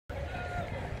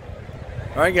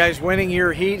All right, guys, winning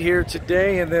your heat here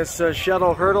today in this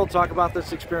shuttle hurdle. Talk about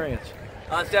this experience.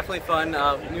 It's definitely fun.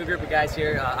 New group of guys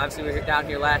here. Obviously, we were down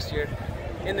here last year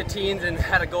in the teens and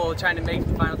had a goal of trying to make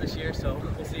the finals this year, so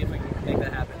we'll see if we can make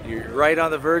that happen. You're right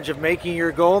on the verge of making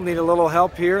your goal. Need a little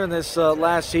help here in this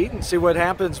last heat and see what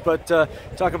happens, but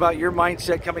talk about your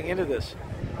mindset coming into this.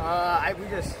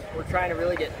 We're trying to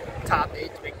really get top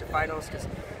 8 to make the finals, because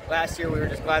last year we were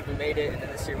just glad we made it, and then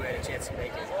this year we had a chance to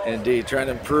make it. Indeed, trying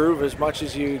to improve as much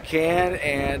as you can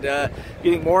and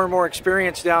getting more and more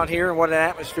experience down here, and what an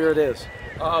atmosphere it is.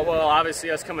 Well, obviously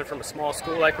us coming from a small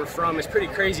school like we're from, it's pretty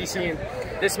crazy seeing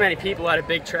this many people at a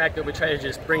big track that we try to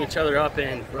just bring each other up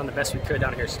and run the best we could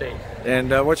down here at state. And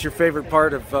what's your favorite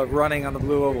part of running on the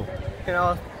Blue Oval? You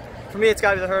know, for me it's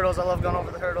got to be the hurdles. I love going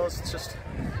over the hurdles. It's just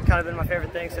kind of been my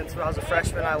favorite thing since I was a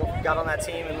freshman. I got on that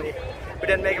team, and we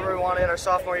didn't make it where we wanted. Our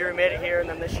sophomore year we made it here, and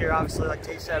then this year, obviously, like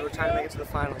Tate said, we're trying to make it to the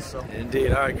finals. So.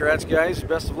 Indeed. All right, congrats, guys.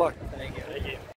 Best of luck.